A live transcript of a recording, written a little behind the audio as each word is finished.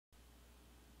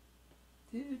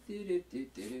Hey!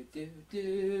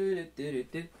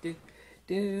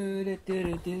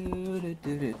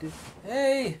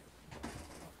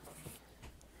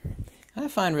 I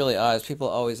find really odd is people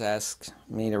always ask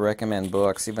me to recommend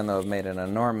books, even though I've made an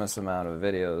enormous amount of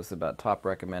videos about top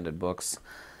recommended books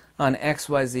on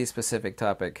XYZ specific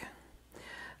topic.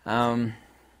 People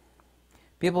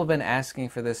have been asking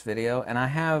for this video, and I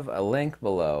have a link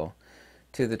below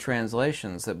to the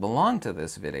translations that belong to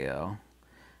this video.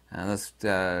 Those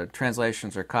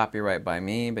translations are copyright by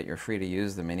me, but you're free to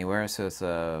use them anywhere. So it's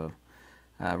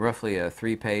roughly a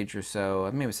 3-page or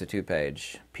so, maybe it's a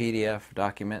 2-page PDF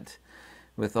document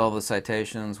with all the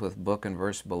citations with book and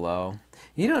verse below.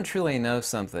 You don't truly know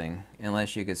something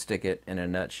unless you could stick it in a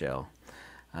nutshell.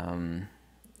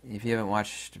 If you haven't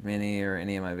watched many or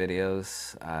any of my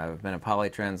videos, I've been a Pali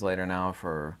translator now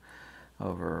for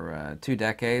over 2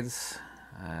 decades.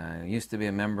 I used to be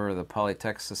a member of the Pali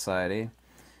Text Society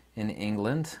in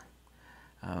England.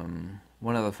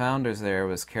 One of the founders there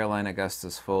was Caroline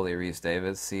Augustus Foley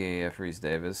Rhys-Davids, CAF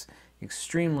Rhys-Davids,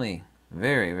 extremely,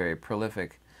 very, very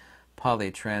prolific Pali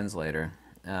translator.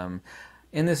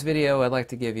 In this video, I'd like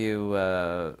to give you,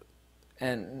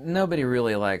 and nobody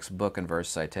really likes book and verse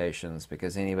citations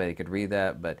because anybody could read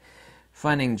that, but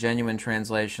finding genuine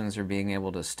translations or being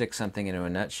able to stick something into a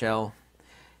nutshell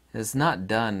is not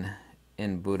done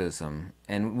in Buddhism.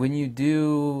 And when you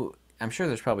do, I'm sure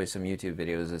there's probably some YouTube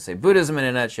videos that say Buddhism in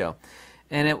a nutshell,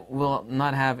 and it will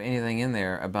not have anything in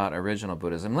there about original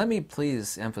Buddhism. Let me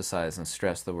please emphasize and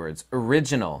stress the words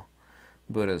original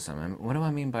Buddhism. And what do I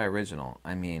mean by original?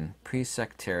 I mean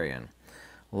pre-sectarian.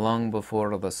 Long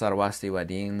before the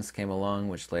Sarvastivadins came along,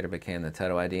 which later became the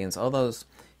Theravadins, all those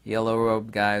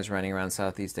yellow-robed guys running around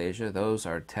Southeast Asia, those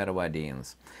are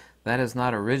Theravadins. That is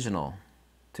not original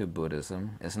to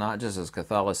Buddhism. It's not just as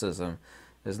Catholicism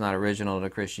is not original to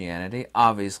Christianity,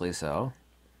 obviously so.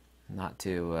 Not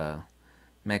to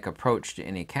make approach to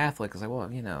any Catholic. It's like, well,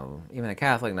 you know, even a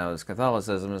Catholic knows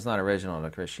Catholicism is not original to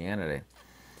Christianity.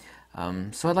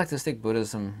 So I'd like to stick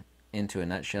Buddhism into a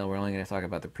nutshell. We're only going to talk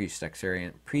about the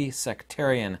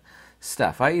pre-sectarian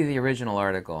stuff, i.e. the original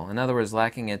article. In other words,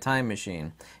 lacking a time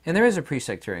machine. And there is a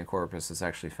pre-sectarian corpus that's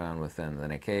actually found within the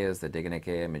Nikayas, the Digha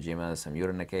Nikaya, Majjhima,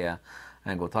 Samyutta Nikaya,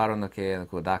 Anguttara Nikaya, and the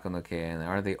Khuddaka Nikaya, and they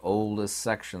are the oldest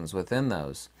sections within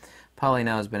those. Pali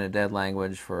now has been a dead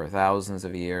language for thousands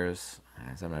of years.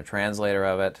 As I'm a translator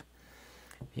of it,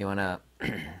 if you want to,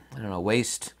 I don't know,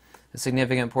 waste a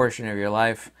significant portion of your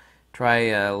life,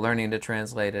 try learning to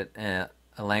translate it.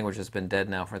 A language that's been dead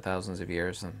now for thousands of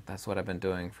years, and that's what I've been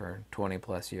doing for 20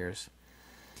 plus years.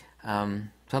 So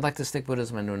I'd like to stick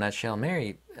Buddhism into a nutshell,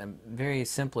 very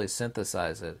simply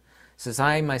synthesize it. Since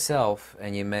I myself,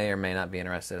 and you may or may not be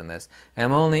interested in this,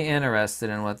 am only interested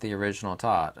in what the original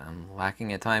taught. I'm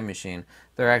lacking a time machine.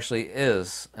 There actually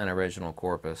is an original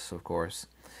corpus, of course.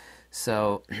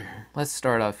 So let's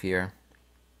start off here.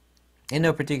 In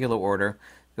no particular order,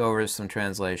 go over some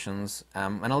translations.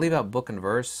 And I'll leave out book and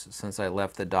verse since I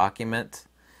left the document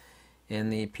in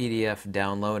the PDF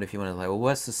download. If you want to, like, well,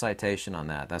 what's the citation on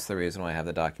that? That's the reason why I have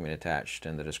the document attached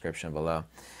in the description below.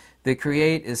 The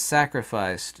create is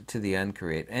sacrificed to the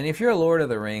uncreate. And if you're a Lord of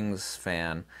the Rings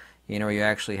fan, you know, you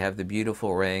actually have the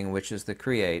beautiful ring, which is the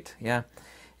create, yeah,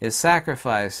 is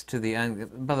sacrificed to the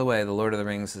By the way, the Lord of the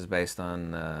Rings is based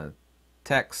on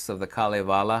texts of the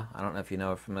Kalevala. I don't know if you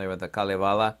know or familiar with the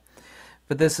Kalevala.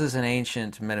 But this is an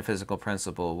ancient metaphysical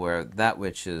principle where that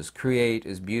which is create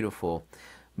is beautiful,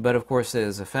 but of course it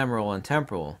is ephemeral and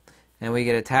temporal. And we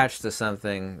get attached to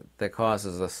something that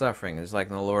causes us suffering. It's like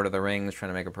in The Lord of the Rings,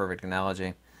 trying to make a perfect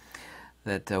analogy,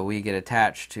 that we get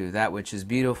attached to that which is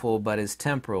beautiful but is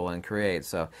temporal and create.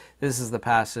 So this is the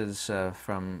passage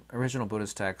from original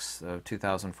Buddhist texts of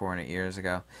 2,400 years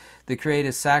ago. The create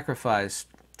is sacrificed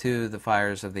to the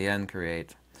fires of the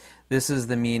uncreate. This is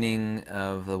the meaning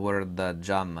of the word the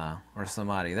jhana, or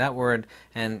samadhi. That word,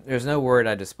 and there's no word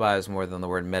I despise more than the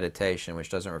word meditation, which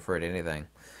doesn't refer to anything.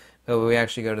 But when we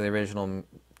actually go to the original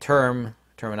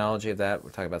terminology of that,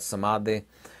 we're talking about samadhi.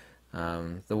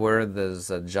 The word is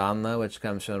jhana, which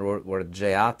comes from the word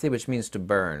jayati, which means to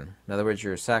burn. In other words,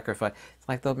 you're sacrificed. It's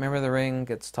like, remember the ring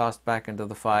gets tossed back into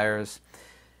the fires?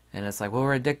 And it's like, well,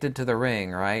 we're addicted to the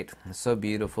ring, right? It's so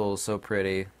beautiful, so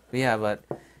pretty. But yeah, but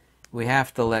we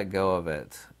have to let go of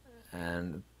it.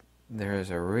 And there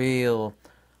is a real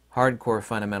hardcore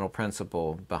fundamental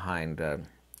principle behind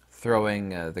throwing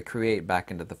the create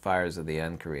back into the fires of the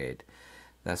uncreate.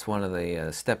 That's one of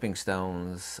the stepping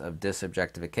stones of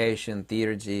disobjectification,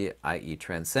 theurgy, i.e.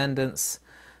 transcendence,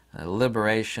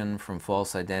 liberation from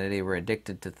false identity. We're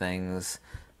addicted to things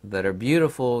that are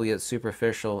beautiful yet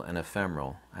superficial and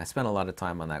ephemeral. I spent a lot of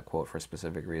time on that quote for a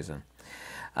specific reason.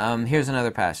 Here's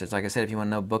another passage. Like I said, if you want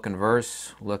to know book and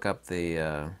verse, look up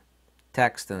the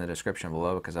text in the description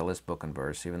below, because I list book and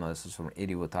verse, even though this is from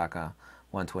Iriwataka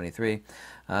 123.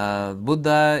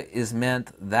 Buddha is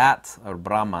meant that, or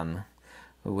Brahman,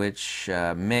 which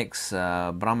makes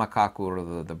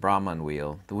Brahmakakur, the Brahman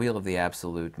wheel, the wheel of the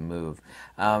absolute, move.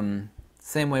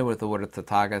 Same way with the word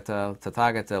Tathagata.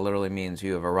 Tathagata literally means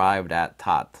you have arrived at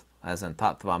Tat, as in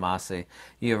Tattvamasi.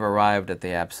 You have arrived at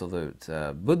the absolute.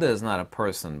 Buddha is not a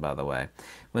person, by the way.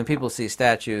 When people see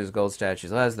statues, gold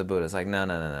statues, oh, that's the Buddha. It's like,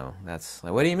 no. That's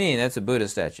like, what do you mean? That's a Buddha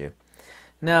statue.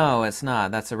 No, it's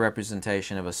not. That's a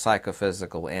representation of a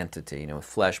psychophysical entity, with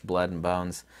flesh, blood, and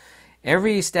bones.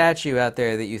 Every statue out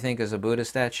there that you think is a Buddha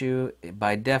statue,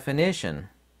 by definition,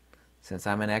 since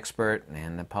I'm an expert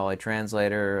and a Pali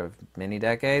translator of many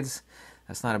decades,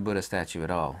 that's not a Buddha statue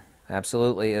at all.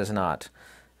 Absolutely is not.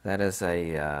 That is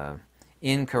a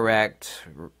incorrect,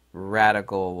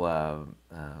 radical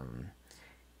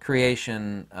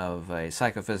creation of a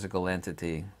psychophysical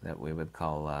entity that we would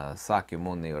call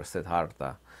Sakyamuni or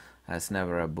Siddhartha. That's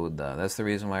never a Buddha. That's the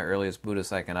reason why earliest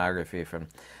Buddhist iconography from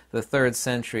the 3rd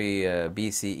century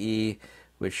BCE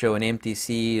would show an empty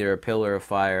seed or a pillar of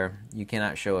fire. You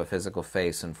cannot show a physical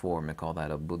face and form and call that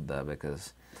a Buddha,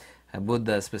 because a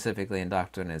Buddha specifically in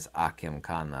doctrine is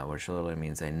Akyamkana, which literally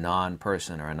means a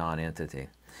non-person or a non-entity.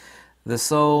 The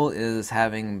soul is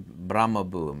having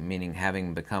Brahmabhu, meaning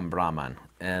having become Brahman.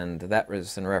 And that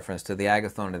was in reference to the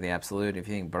agathon of the Absolute. If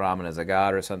you think Brahman is a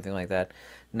god or something like that,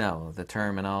 no, the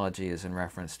terminology is in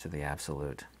reference to the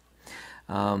Absolute.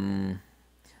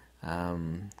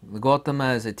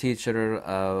 Gautama is a teacher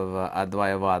of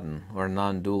Advaitavadan, or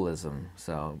non-dualism.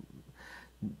 So,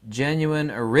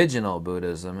 genuine original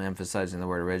Buddhism, emphasizing the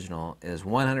word original, is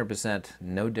 100%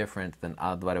 no different than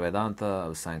Advaita Vedanta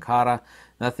of Sankara.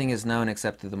 Nothing is known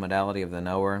except through the modality of the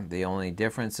knower. The only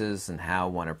difference is in how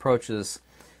one approaches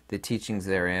the teachings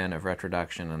therein of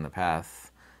retroduction and the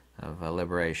path of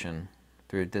liberation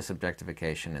through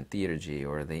disobjectification and theurgy,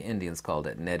 or the Indians called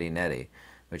it neti neti,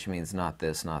 which means not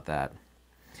this, not that.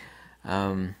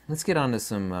 Let's get on to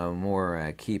some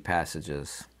more key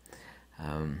passages.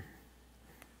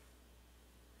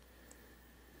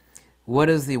 What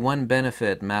is the one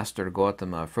benefit, Master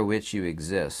Gautama, for which you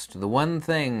exist? The one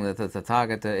thing that the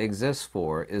Tathagata exists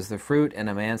for is the fruit and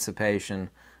emancipation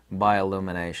by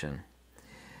illumination.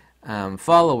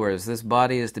 Followers, this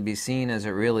body is to be seen as it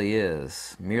really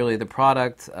is, merely the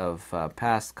product of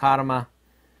past karma.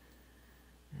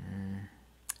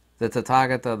 The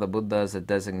Tathagata, the Buddha, is a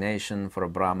designation for a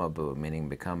Brahmabhu, meaning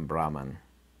become Brahman.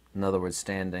 In other words,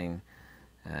 standing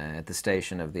at the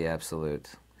station of the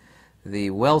Absolute.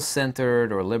 The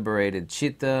well-centered or liberated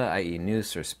chitta, i.e.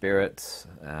 nous or spirit,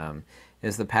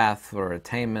 is the path for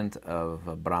attainment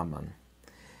of Brahman.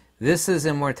 This is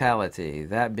immortality,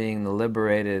 that being the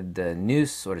liberated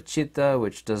nous or chitta,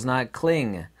 which does not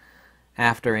cling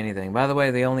after anything. By the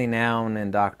way, the only noun in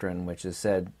doctrine which is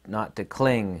said not to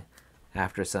cling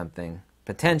after something,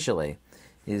 potentially,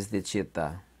 is the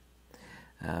chitta.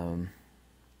 Suvimutta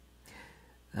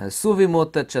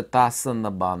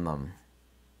chittasanabhanam.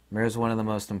 Here's one of the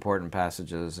most important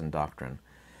passages in doctrine.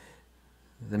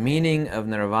 The meaning of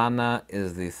nirvana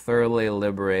is the thoroughly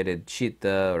liberated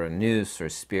chitta or nous or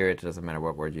spirit, it doesn't matter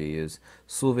what word you use.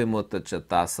 Suvimutta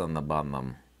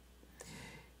chittasanabhanam.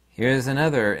 Here's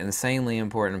another insanely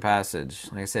important passage.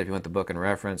 Like I said, if you want the book and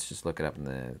reference, just look it up in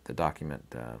the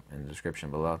document in the description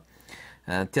below.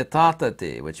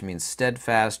 Titatati, which means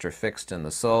steadfast or fixed in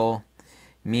the soul,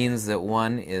 means that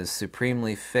one is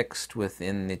supremely fixed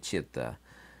within the chitta.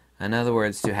 In other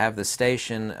words, to have the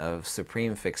station of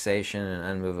supreme fixation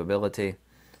and unmovability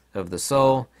of the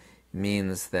soul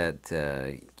means that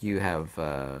you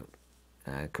have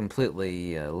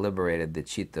completely liberated the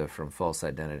chitta from false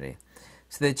identity.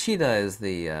 So the chitta is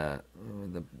the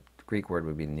Greek word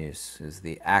would be nous, is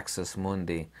the axis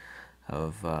mundi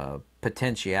of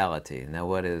potentiality. Now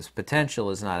what is potential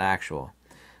is not actual.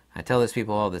 I tell this to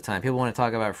people all the time. People want to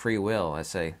talk about free will. I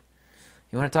say,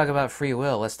 you want to talk about free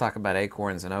will? Let's talk about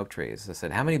acorns and oak trees. I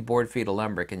said, how many board feet of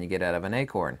lumber can you get out of an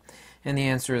acorn? And the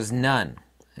answer is none.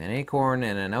 An acorn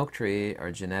and an oak tree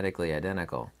are genetically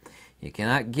identical. You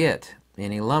cannot get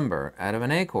any lumber out of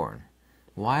an acorn.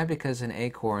 Why? Because an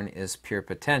acorn is pure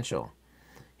potential.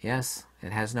 Yes,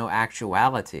 it has no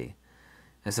actuality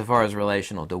as far as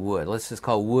relational to wood. Let's just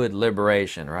call wood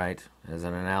liberation, right, as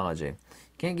an analogy.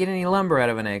 Can't get any lumber out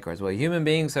of an acorn. Well, human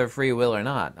beings have free will or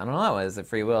not? I don't know. Is the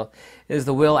free will? Is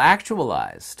the will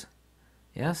actualized?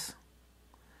 Yes?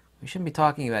 We shouldn't be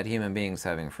talking about human beings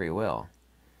having free will.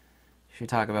 She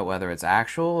talk about whether it's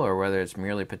actual or whether it's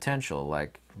merely potential,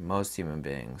 like most human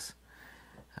beings.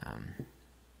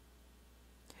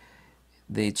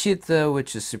 The chitta,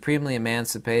 which is supremely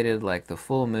emancipated, like the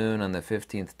full moon on the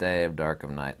 15th day of dark of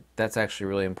night. That's actually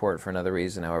really important for another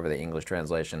reason, however the English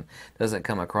translation doesn't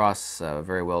come across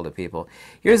very well to people.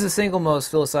 Here's the single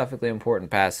most philosophically important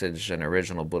passage in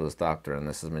original Buddhist doctrine.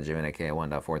 This is Majjhima Nikaya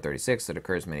 1.436. It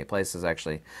occurs many places,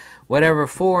 actually. Whatever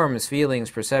forms,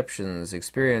 feelings, perceptions,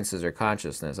 experiences, or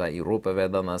consciousness, i.e. Rupa,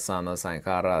 Vedana, Sana,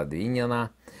 Sankhara,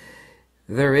 Vijnana,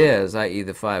 there is, i.e.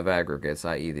 the five aggregates,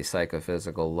 i.e. the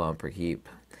psychophysical lump or heap.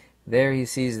 There he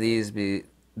sees these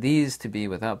to be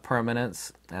without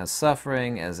permanence, as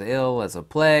suffering, as ill, as a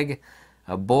plague,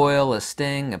 a boil, a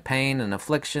sting, a pain, an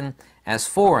affliction, as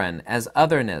foreign, as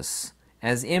otherness,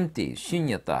 as empty,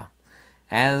 shunyata,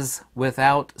 as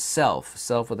without self,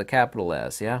 self with a capital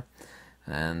S, yeah?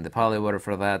 And the Pali word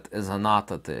for that is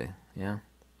anattati, yeah?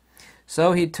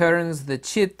 So he turns the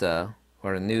chitta,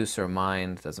 or a nous or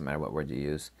mind, doesn't matter what word you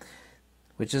use,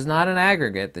 which is not an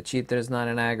aggregate, the chitta is not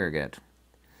an aggregate,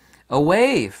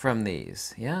 away from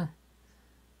these, yeah?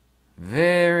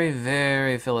 Very,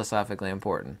 very philosophically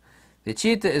important. The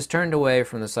chitta is turned away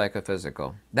from the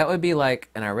psychophysical. That would be like,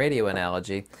 in our radio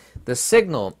analogy, the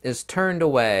signal is turned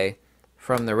away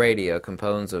from the radio,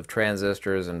 composed of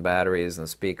transistors and batteries and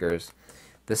speakers.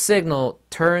 The signal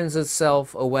turns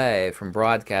itself away from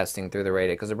broadcasting through the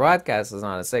radio, because the broadcast is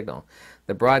not a signal.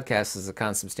 The broadcast is the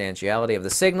consubstantiality of the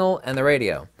signal and the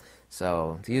radio.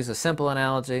 So, to use a simple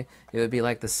analogy, it would be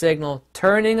like the signal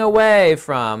turning away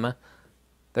from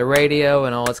the radio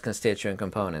and all its constituent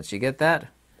components. You get that?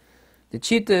 The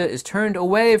chitta is turned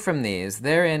away from these.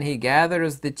 Therein he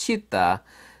gathers the chitta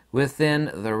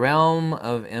within the realm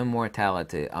of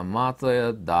immortality.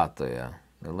 Amataya dataya.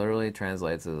 It literally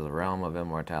translates as the realm of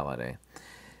immortality.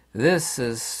 This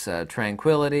is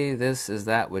tranquility. This is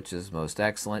that which is most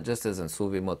excellent. Just as in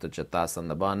Suvimutta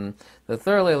Chittasandaban, the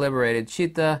thoroughly liberated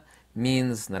chitta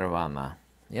means nirvana.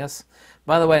 Yes?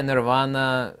 By the way,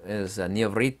 nirvana is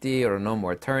nivritti, or no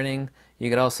more turning. You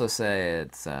could also say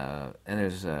it's, and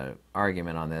there's an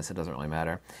argument on this, it doesn't really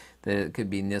matter, that it could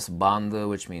be nisbandha,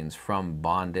 which means from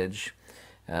bondage.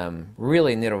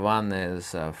 Really, nirvana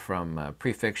is from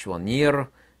prefixual nir,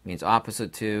 means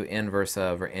opposite to, inverse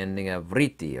of, or ending of,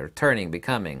 vritti, or turning,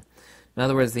 becoming. In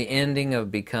other words, the ending of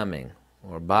becoming,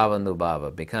 or bhava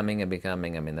nubhava, becoming and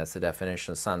becoming. I mean, that's the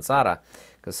definition of samsara,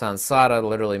 because samsara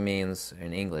literally means,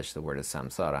 in English the word is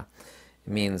samsara,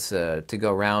 it means to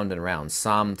go round and round,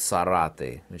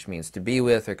 samsarati, which means to be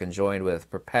with or conjoined with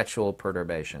perpetual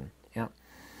perturbation. Yeah.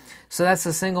 So that's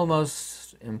the single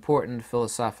most important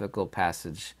philosophical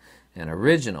passage in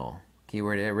original,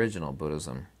 keyword original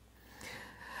Buddhism.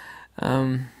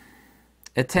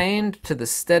 Attained to the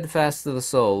steadfast of the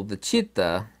soul, the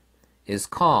chitta is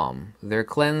calm. They're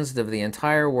cleansed of the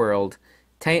entire world,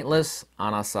 taintless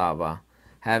anasava,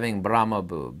 having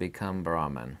brahmabhu, become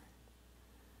Brahman.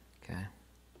 Okay.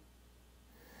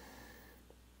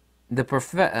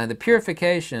 The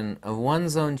purification of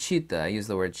one's own chitta, I use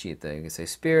the word chitta, you can say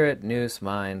spirit, nous,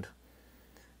 mind.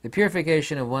 The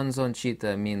purification of one's own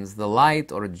chitta means the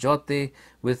light or jyoti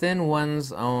within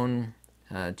one's own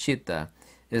chitta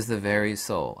is the very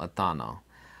soul, atano.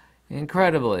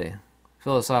 Incredibly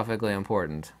philosophically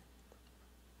important.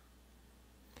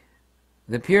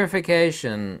 The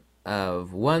purification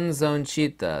of one's own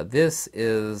chitta, this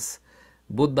is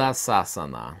Buddha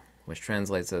Sasana, which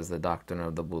translates as the doctrine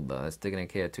of the Buddha. That's Digha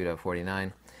Nikaya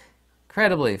 2.49.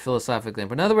 Incredibly philosophically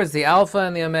important. In other words, the alpha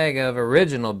and the omega of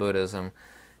original Buddhism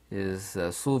is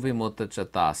Suvimutta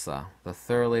Chittasa, the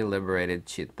thoroughly liberated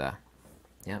chitta.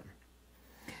 Yep.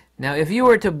 Now, if you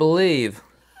were to believe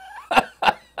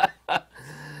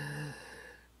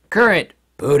current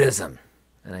Buddhism,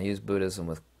 and I use Buddhism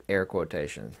with air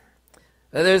quotations,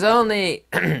 there's only,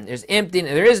 there's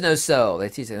emptiness, there is no soul. They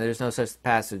teach there's no such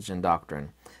passage in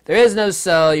doctrine. There is no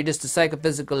soul, you're just a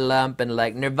psychophysical lump, and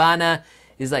like nirvana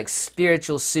is like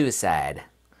spiritual suicide.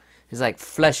 It's like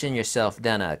flushing yourself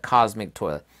down a cosmic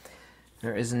toilet.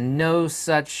 There is no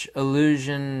such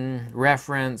illusion,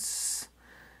 reference.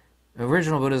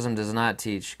 Original Buddhism does not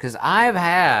teach, because I've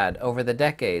had, over the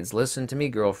decades, listen to me,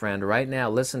 girlfriend, right now,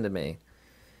 listen to me,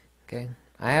 okay?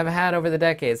 I have had, over the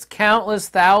decades, countless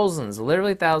thousands,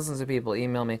 literally thousands of people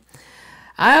email me.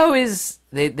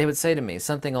 They would say to me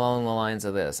something along the lines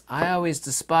of this: I always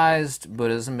despised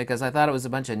Buddhism because I thought it was a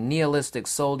bunch of nihilistic,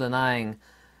 soul-denying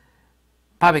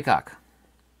poppycock.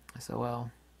 I said,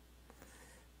 well,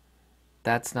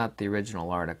 that's not the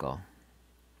original article.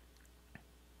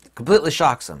 It completely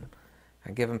shocks them.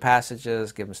 I give them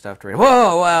passages, give them stuff to read.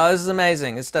 Whoa, wow, this is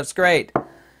amazing. This stuff's great.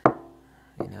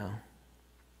 You know,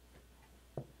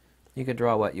 You could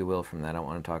draw what you will from that. I don't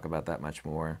want to talk about that much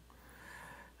more.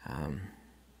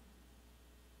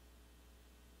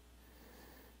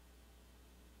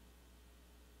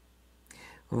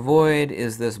 Void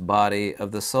is this body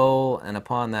of the soul, and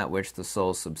upon that which the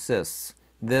soul subsists.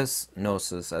 This,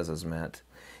 gnosis, as is meant,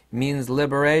 means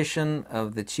liberation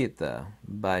of the citta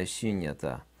by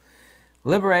shunyata.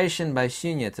 Liberation by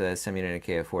shunyata, as Samyutta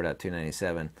Nikaya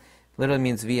 4.297, literally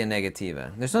means via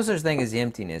negativa. There's no such thing as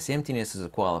emptiness. Emptiness is a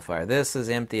qualifier. This is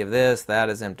empty of this, that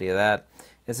is empty of that.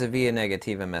 It's a via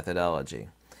negativa methodology.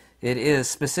 It is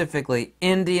specifically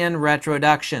Indian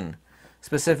retroduction.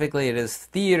 Specifically, it is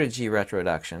theurgy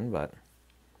retroduction, but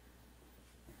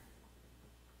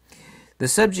the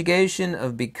subjugation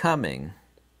of becoming,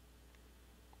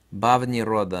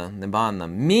 bhavanirodha, nibbana,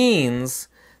 means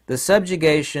the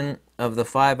subjugation of the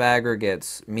five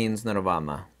aggregates means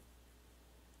nirvana.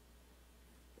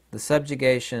 The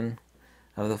subjugation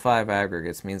of the five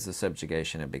aggregates means the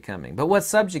subjugation of becoming. But what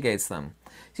subjugates them?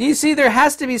 So you see, there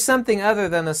has to be something other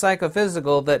than the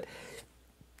psychophysical that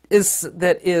is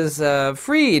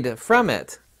freed from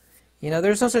it. You know,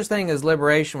 there's no such thing as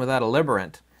liberation without a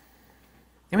liberant.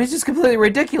 I mean, it's just completely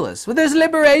ridiculous. Well, there's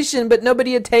liberation, but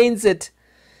nobody attains it.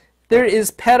 There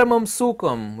is paramam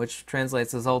sukham, which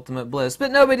translates as ultimate bliss,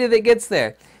 but nobody that gets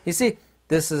there. You see,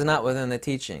 this is not within the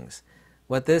teachings.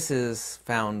 What this is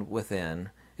found within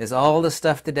is all the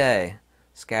stuff today,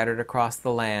 scattered across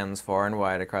the lands, far and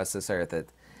wide across this earth, that,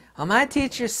 oh, my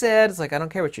teacher said, it's like, I don't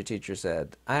care what your teacher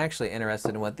said. I'm actually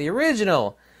interested in what the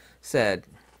original said.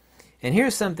 And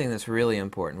here's something that's really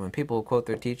important. When people quote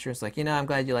their teachers, like, you know, I'm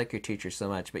glad you like your teacher so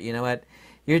much, but you know what?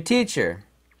 Your teacher,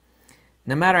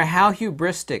 no matter how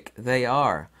hubristic they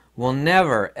are, will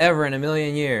never, ever in a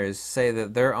million years say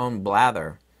that their own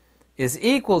blather is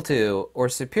equal to or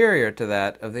superior to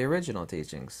that of the original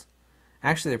teachings.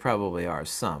 Actually, there probably are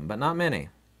some, but not many.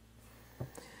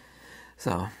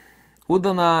 So,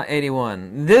 Udana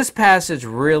 81. This passage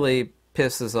really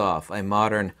pisses off a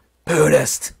modern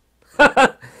Buddhist.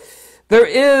 There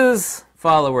is,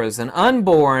 followers, an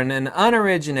unborn, an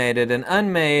unoriginated, an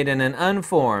unmade, and an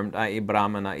unformed, i.e.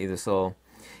 Brahman, i.e. the soul.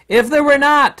 If there were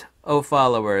not, O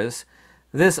followers,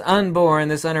 this unborn,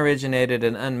 this unoriginated,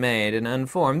 and unmade, and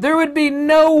unformed, there would be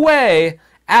no way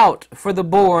out for the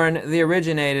born, the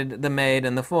originated, the made,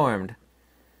 and the formed.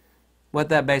 What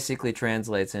that basically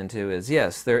translates into is,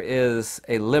 yes, there is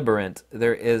a liberant,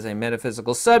 there is a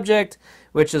metaphysical subject,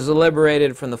 which is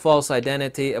liberated from the false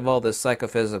identity of all this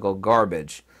psychophysical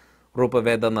garbage. Rupa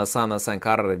Vedana Sana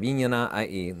Sankara Vinyana,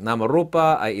 i.e.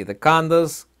 Namarupa, i.e. the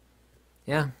khandhas.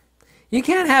 Yeah. You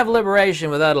can't have liberation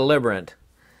without a liberant.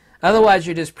 Otherwise,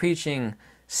 you're just preaching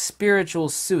spiritual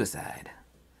suicide.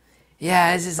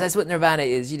 Yeah, that's what nirvana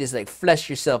is. You just like flush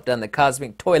yourself down the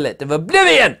cosmic toilet of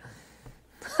oblivion.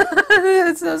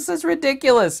 It's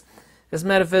ridiculous. It's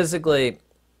metaphysically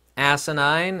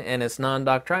asinine and it's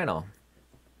non-doctrinal.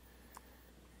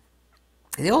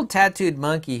 The old tattooed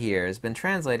monkey here has been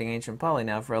translating ancient Pali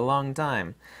now for a long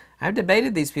time. I've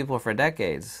debated these people for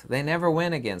decades. They never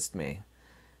win against me.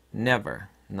 Never.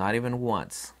 Not even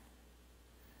once.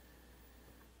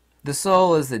 The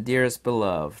soul is the dearest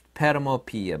beloved.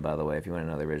 Paramopiya, by the way, if you want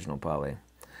to know the original Pali.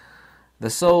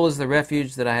 The soul is the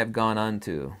refuge that I have gone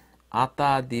unto.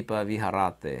 Atta Dipa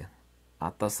Viharate.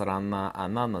 Atta Sarana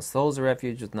Anana. Soul's a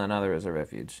refuge with none other is a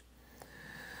refuge.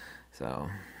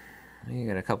 So, you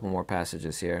get a couple more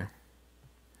passages here.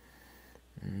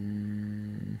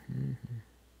 Visualizing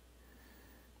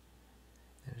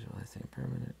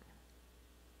permanent.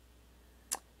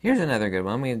 Here's another good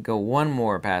one. Let me go one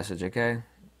more passage, okay?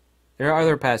 There are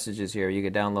other passages here. You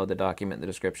can download the document in the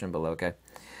description below, okay?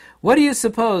 What do you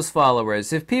suppose,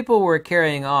 followers, if people were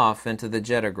carrying off into the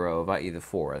Jeta Grove, i.e. the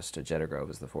forest, a Jeta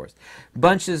Grove is the forest,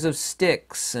 bunches of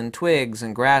sticks and twigs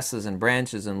and grasses and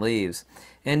branches and leaves,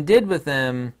 and did with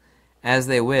them as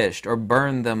they wished, or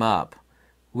burned them up,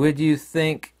 would you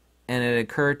think, and it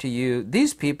occurred to you,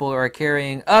 these people are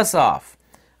carrying us off,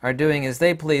 are doing as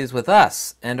they please with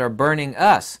us, and are burning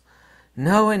us?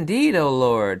 No, indeed, O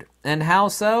Lord. And how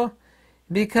so?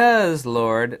 Because,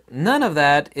 Lord, none of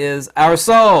that is our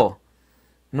soul,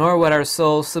 nor what our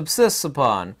soul subsists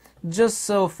upon. Just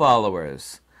so,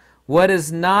 followers, what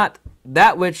is not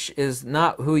that which is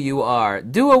not who you are,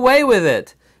 do away with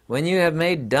it. When you have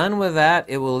made done with that,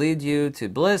 it will lead you to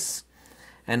bliss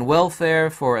and welfare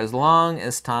for as long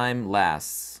as time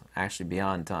lasts. Actually,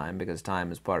 beyond time, because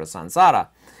time is part of samsara.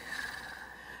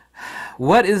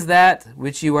 What is that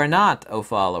which you are not, O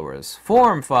followers?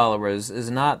 Form, followers, is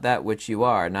not that which you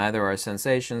are. Neither are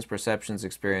sensations, perceptions,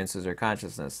 experiences, or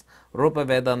consciousness. Rupa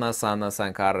Vedana Sana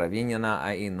Sankara Vijnana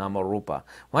I.e. Nama Rupa.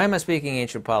 Why am I speaking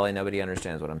ancient Pali? Nobody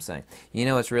understands what I'm saying. You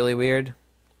know what's really weird?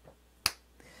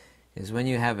 Is when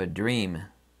you have a dream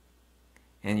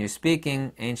and you're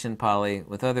speaking ancient Pali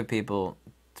with other people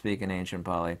speaking ancient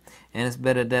Pali, and it's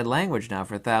been a dead language now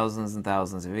for thousands and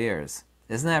thousands of years.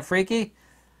 Isn't that freaky?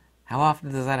 How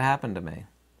often does that happen to me?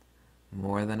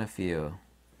 More than a few.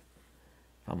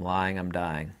 If I'm lying, I'm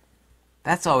dying.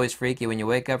 That's always freaky when you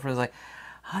wake up and it's like,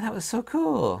 oh, that was so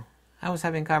cool. I was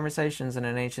having conversations in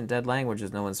an ancient dead language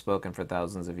that no one's spoken for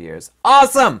thousands of years.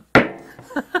 Awesome!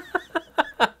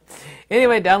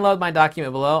 Anyway, download my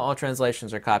document below. All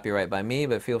translations are copyright by me,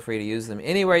 but feel free to use them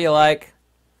anywhere you like.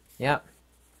 Yep.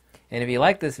 And if you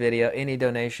like this video, any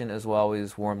donation is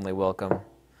always warmly welcome.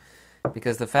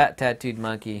 Because the fat tattooed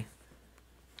monkey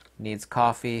needs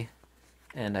coffee,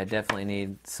 and I definitely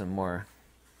need some more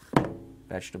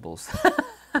vegetables.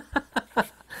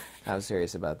 I was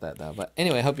serious about that, though. But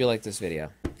anyway, I hope you like this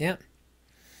video. Yeah.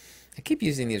 I keep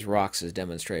using these rocks as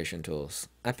demonstration tools.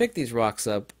 I picked these rocks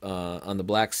up on the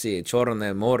Black Sea,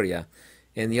 Chorne Moria,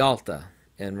 in Yalta,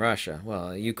 in Russia.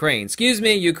 Well, Ukraine. Excuse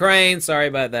me, Ukraine. Sorry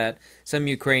about that. Some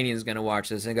Ukrainian's going to watch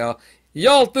this and go,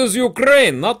 Yalta's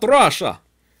Ukraine, not Russia.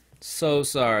 So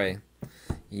sorry.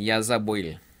 Я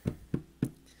забыл.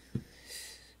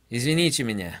 Извините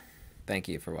меня. Thank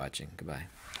you for watching. Goodbye.